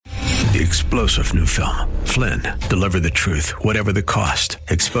The explosive new film, Flynn, deliver the truth, whatever the cost,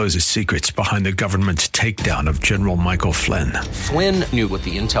 exposes secrets behind the government's takedown of General Michael Flynn. Flynn knew what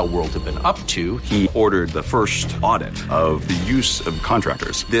the intel world had been up to. He ordered the first audit of the use of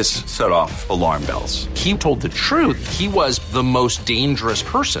contractors. This set off alarm bells. He told the truth. He was the most dangerous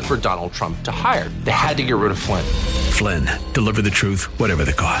person for Donald Trump to hire. They had to get rid of Flynn. Flynn, deliver the truth, whatever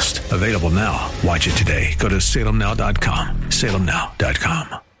the cost. Available now. Watch it today. Go to salemnow.com.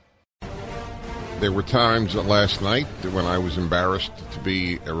 salemnow.com. There were times last night when I was embarrassed to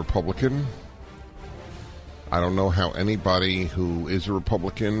be a Republican. I don't know how anybody who is a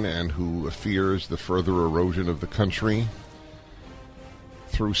Republican and who fears the further erosion of the country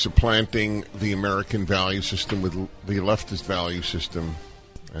through supplanting the American value system with the leftist value system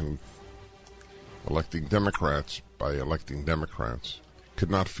and electing Democrats by electing Democrats could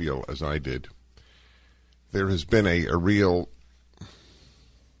not feel as I did. There has been a real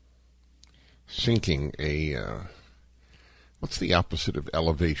sinking, what's the opposite of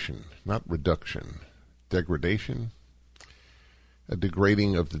elevation? Not reduction. Degradation? A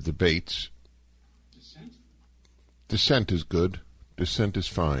degrading of the debates. Dissent? Dissent is good. Dissent is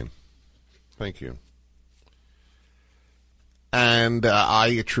fine. Thank you. And I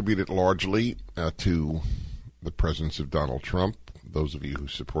attribute it largely to the presence of Donald Trump. Those of you who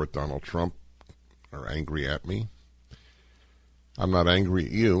support Donald Trump are angry at me. I'm not angry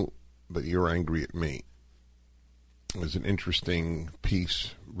at you, but you're angry at me. There's an interesting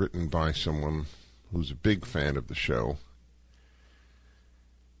piece written by someone who's a big fan of the show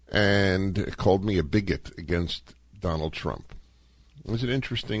and called me a bigot against Donald Trump. It was an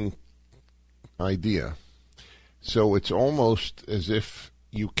interesting idea. So it's almost as if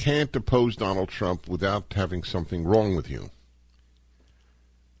you can't oppose Donald Trump without having something wrong with you.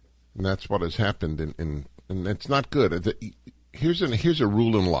 And that's what has happened, and it's not good. Here's a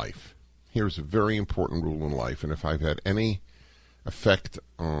rule in life. Here's a very important rule in life, and if I've had any effect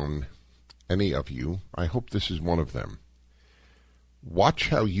on any of you, I hope this is one of them. Watch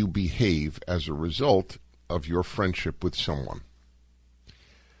how you behave as a result of your friendship with someone.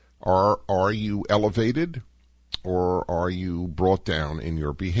 Are you elevated, or are you brought down in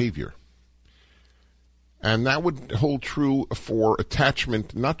your behavior? And that would hold true for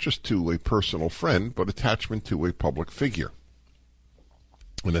attachment, not just to a personal friend, but attachment to a public figure.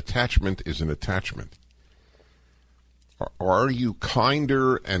 An attachment is an attachment. Are you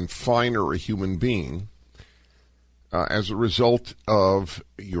kinder and finer a human being as a result of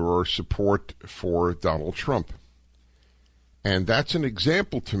your support for Donald Trump? And that's an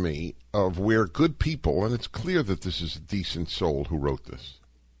example to me of where good people, and it's clear that this is a decent soul who wrote this,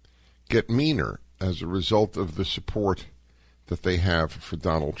 get meaner as a result of the support that they have for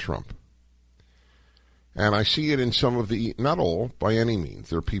Donald Trump. And I see it in some of the, not all, by any means.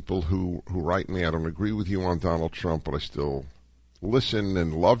 There are people who write me, I don't agree with you on Donald Trump, but I still listen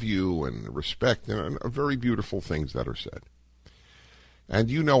and love you and respect, and very beautiful things that are said. And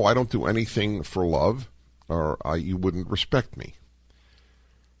you know I don't do anything for love, or you wouldn't respect me.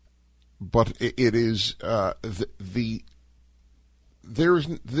 But it is, there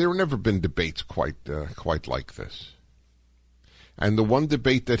have never been debates quite like this. And the one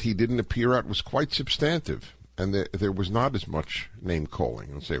debate that he didn't appear at was quite substantive, and there was not as much name-calling.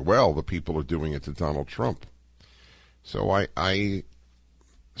 And say, well, the people are doing it to Donald Trump. So I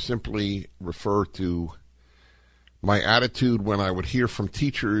simply refer to my attitude when I would hear from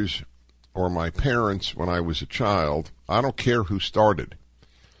teachers or my parents when I was a child. I don't care who started.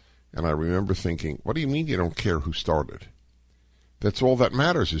 And I remember thinking, what do you mean you don't care who started? That's all that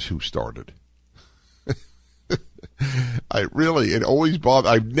matters is who started. It always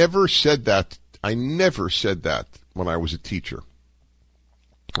bothered. I never said that when I was a teacher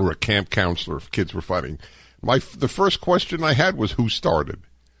or a camp counselor if kids were fighting. The first question I had was who started.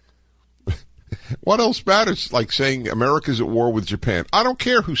 What else matters? Like saying America's at war with Japan. I don't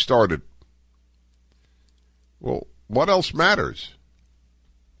care who started. Well, what else matters?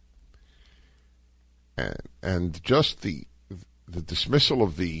 And just the dismissal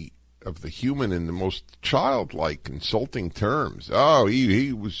of the human in the most childlike, insulting terms. Oh,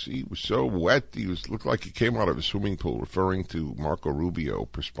 he was so wet. He looked like he came out of a swimming pool, referring to Marco Rubio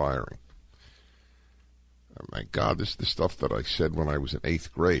perspiring. Oh my God, this is the stuff that I said when I was in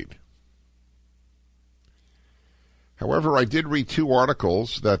 8th grade. However, I did read 2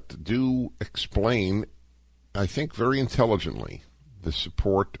 articles that do explain, I think very intelligently, the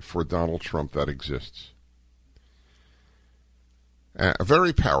support for Donald Trump that exists.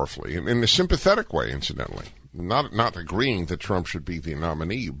 Very powerfully, in a sympathetic way, incidentally. Not agreeing that Trump should be the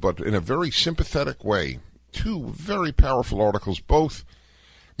nominee, but in a very sympathetic way. 2 very powerful articles, both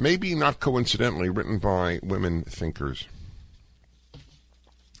maybe not coincidentally written by women thinkers.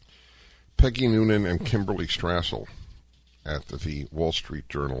 Peggy Noonan and Kimberly Strassel at the Wall Street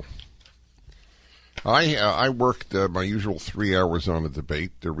Journal. I worked my usual 3 hours on a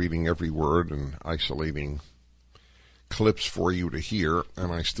debate. They're reading every word and isolating clips for you to hear,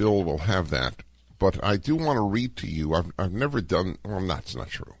 and I still will have that. But I do want to read to you. I've never done, well, that's not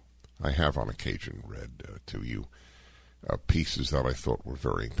true. I have on occasion read to you pieces that I thought were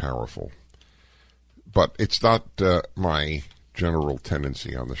very powerful. But it's not my general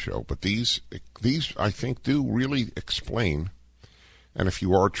tendency on the show. But these I think do really explain. And if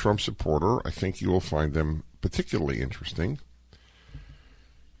you are a Trump supporter, I think you will find them particularly interesting.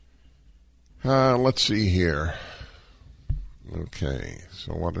 Let's see here. Okay,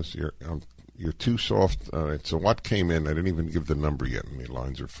 so what is you're too soft. So what came in? I didn't even give the number yet, and the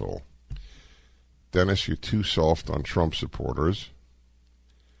lines are full. Dennis, you're too soft on Trump supporters.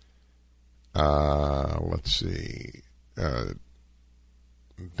 Let's see.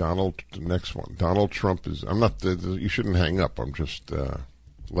 Donald, the next one. Donald Trump is, I'm not, you shouldn't hang up. I'm just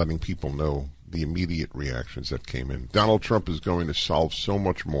letting people know the immediate reactions that came in. Donald Trump is going to solve so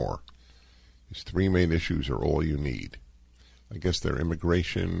much more. His three main issues are all you need. I guess they're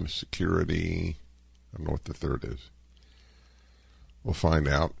immigration, security. I don't know what the third is. We'll find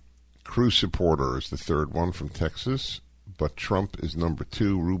out. Cruz supporter is the third one from Texas, but Trump is number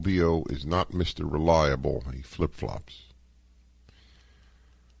 2. Rubio is not Mr. Reliable. He flip-flops.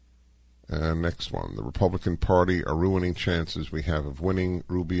 Next one. The Republican Party are ruining chances we have of winning.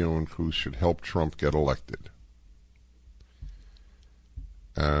 Rubio and Cruz should help Trump get elected.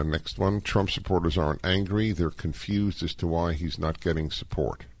 Next one. Trump supporters aren't angry. They're confused as to why he's not getting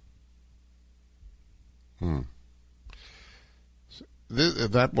support.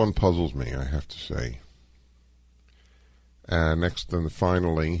 That one puzzles me, I have to say. Next, and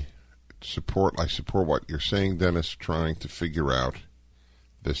finally, I support what you're saying, Dennis, trying to figure out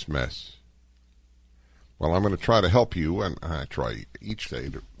this mess. Well, I'm going to try to help you, and I try each day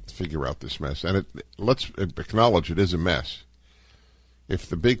to figure out this mess. And let's acknowledge it is a mess. If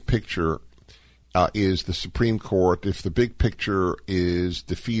the big picture is the Supreme Court, if the big picture is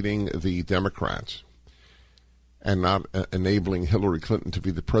defeating the Democrats and not enabling Hillary Clinton to be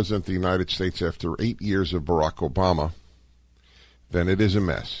the president of the United States after 8 years of Barack Obama, then it is a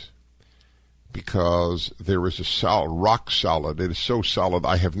mess. Because there is a rock solid, it is so solid,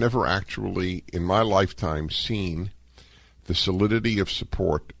 I have never actually in my lifetime seen the solidity of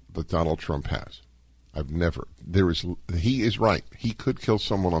support that Donald Trump has. I've never. He is right. He could kill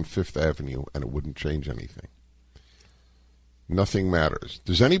someone on Fifth Avenue and it wouldn't change anything. Nothing matters.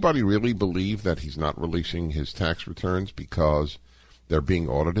 Does anybody really believe that he's not releasing his tax returns because they're being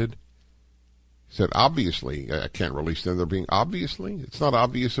audited? He said, obviously, I can't release them. They're being obviously. It's not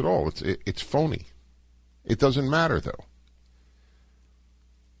obvious at all. It's phony. It doesn't matter, though.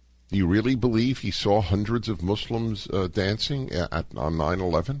 Do you really believe he saw hundreds of Muslims dancing on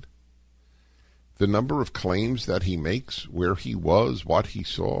 9/11? The number of claims that he makes, where he was, what he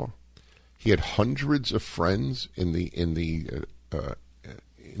saw. He had hundreds of friends in the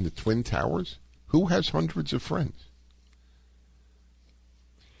Twin Towers. Who has hundreds of friends?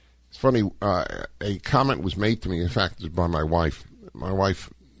 It's funny, a comment was made to me, in fact, it was by my wife. My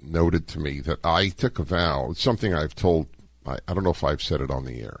wife noted to me that I took a vow. It's something I've told, I don't know if I've said it on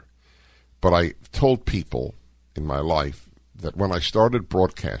the air, but I told people in my life that when I started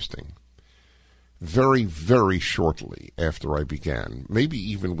broadcasting, very, very shortly after I began, maybe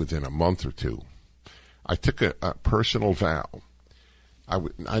even within a month or two, I took a personal vow.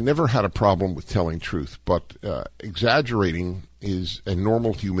 I never had a problem with telling truth, but exaggerating is a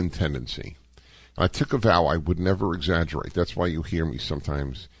normal human tendency. I took a vow I would never exaggerate. That's why you hear me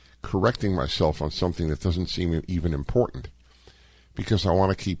sometimes correcting myself on something that doesn't seem even important, because I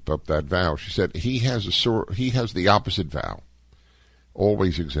want to keep up that vow. She said he has the opposite vow: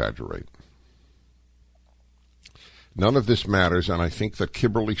 always exaggerate. None of this matters, and I think that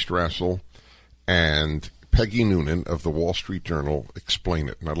Kimberly Strassel and Peggy Noonan of the Wall Street Journal explain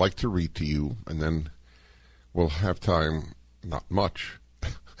it. And I'd like to read to you, and then we'll have time, not much.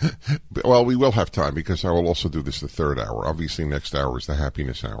 Well, we will have time, because I will also do this the third hour. Obviously, next hour is the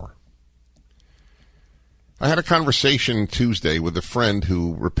happiness hour. I had a conversation Tuesday with a friend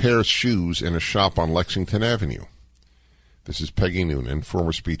who repairs shoes in a shop on Lexington Avenue. This is Peggy Noonan,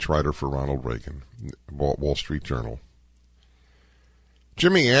 former speechwriter for Ronald Reagan, Wall Street Journal.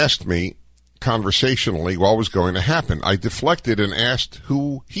 Jimmy asked me conversationally what was going to happen. I deflected and asked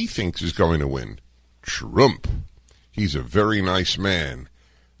who he thinks is going to win. Trump. He's a very nice man.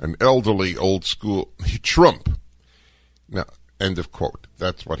 An elderly, old school. Trump. Now, End of quote.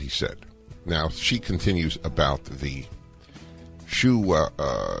 That's what he said. Now, she continues about the shoe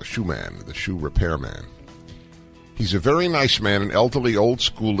man, the shoe repair man. He's a very nice man, an elderly,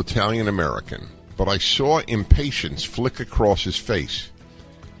 old-school Italian-American, but I saw impatience flick across his face.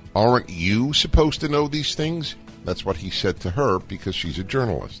 Aren't you supposed to know these things? That's what he said to her because she's a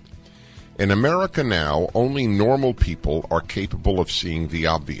journalist. In America now, only normal people are capable of seeing the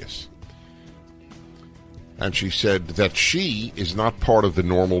obvious. And she said that she is not part of the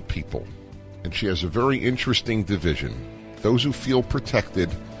normal people. And she has a very interesting division. Those who feel protected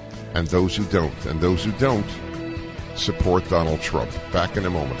and those who don't. And those who don't support Donald Trump. Back in a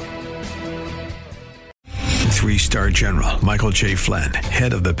moment. 3-star General Michael J. Flynn,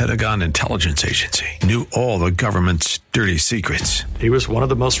 head of the Pentagon Intelligence Agency, knew all the government's dirty secrets. He was one of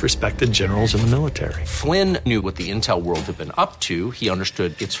the most respected generals in the military. Flynn knew what the intel world had been up to. He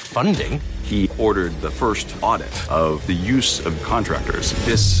understood its funding. He ordered the first audit of the use of contractors.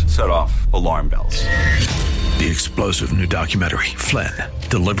 This set off alarm bells. The explosive new documentary, Flynn,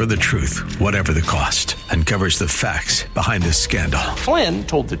 Deliver the Truth, Whatever the Cost, uncovers the facts behind this scandal. Flynn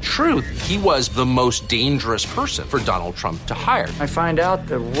told the truth. He was the most dangerous person for Donald Trump to hire. I find out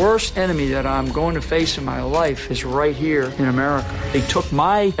the worst enemy that I'm going to face in my life is right here in America. They took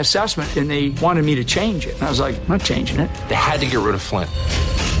my assessment and they wanted me to change it. And I was like, I'm not changing it. They had to get rid of Flynn.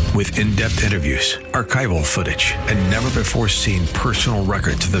 With in-depth interviews, archival footage, and never-before-seen personal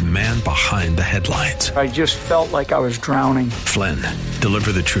records of the man behind the headlines. I just felt like I was drowning. Flynn,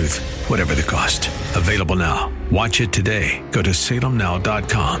 Deliver the Truth, Whatever the Cost. Available now. Watch it today. Go to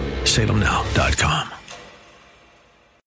salemnow.com. salemnow.com.